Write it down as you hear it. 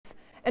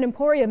An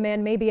Emporia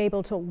man may be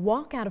able to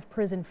walk out of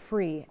prison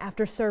free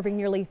after serving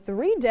nearly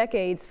 3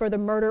 decades for the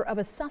murder of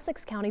a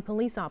Sussex County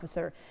police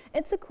officer.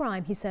 It's a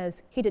crime he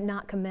says he did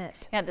not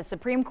commit. And the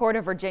Supreme Court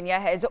of Virginia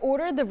has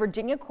ordered the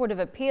Virginia Court of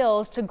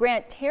Appeals to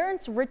grant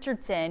Terrance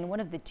Richardson, one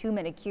of the 2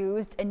 men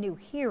accused, a new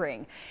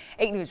hearing.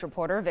 8 News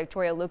reporter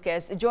Victoria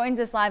Lucas joins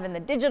us live in the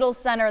Digital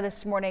Center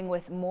this morning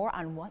with more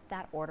on what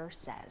that order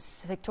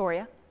says.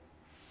 Victoria.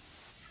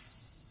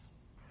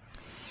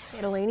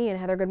 Delaney and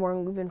Heather, good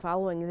morning. We've been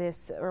following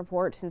this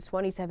report since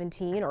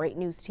 2017. Our 8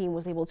 News team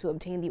was able to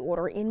obtain the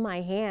order in my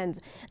hands.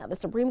 Now, the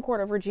Supreme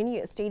Court of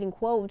Virginia is stating,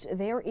 quote,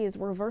 there is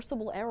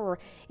reversible error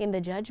in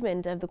the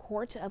judgment of the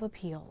Court of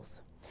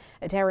Appeals.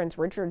 Terrance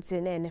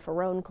Richardson and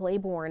Ferone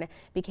Claiborne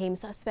became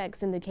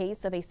suspects in the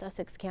case of a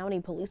Sussex County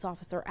police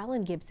officer,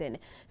 Alan Gibson,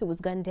 who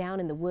was gunned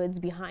down in the woods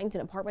behind an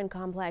apartment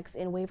complex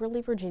in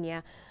Waverly,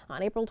 Virginia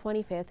on April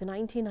 25,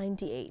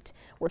 1998.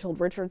 We're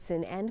told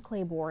Richardson and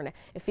Claiborne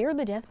feared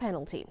the death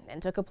penalty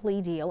and took a plea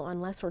deal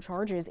on lesser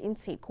charges in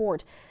state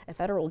court. A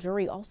federal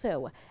jury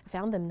also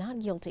found them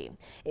not guilty.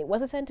 It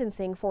was a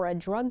sentencing for a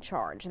drug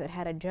charge that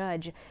had a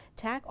judge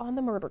tack on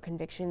the murder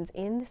convictions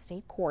in the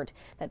state court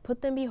that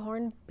put them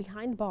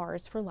behind bars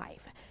for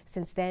life.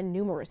 Since then,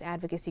 numerous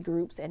advocacy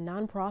groups and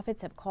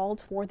nonprofits have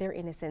called for their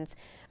innocence.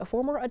 A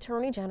former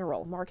Attorney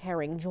General, Mark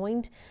Herring,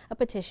 joined a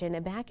petition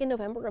back in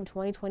November of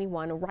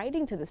 2021,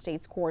 writing to the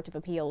state's Court of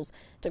Appeals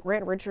to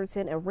grant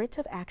Richardson a writ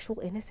of actual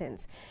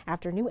innocence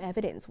after new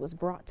evidence was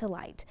brought to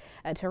light.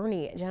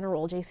 Attorney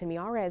General Jason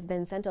Miyares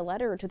then sent a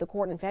letter to the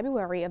court in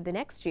February of the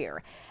next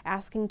year,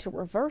 asking to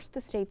reverse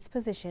the state's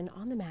position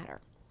on the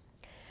matter.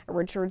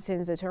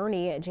 Richardson's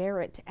attorney,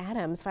 Jarrett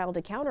Adams, filed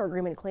a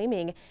counter-agreement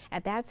claiming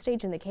at that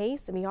stage in the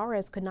case,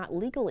 Miyares could not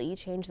legally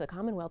change the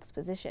Commonwealth's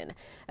position.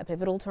 A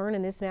pivotal turn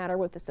in this matter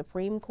with the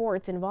Supreme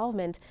Court's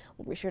involvement.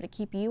 We'll be sure to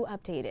keep you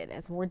updated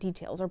as more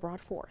details are brought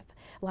forth.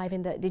 Live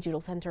in the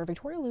Digital Center,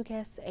 Victoria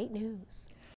Lucas, 8 News.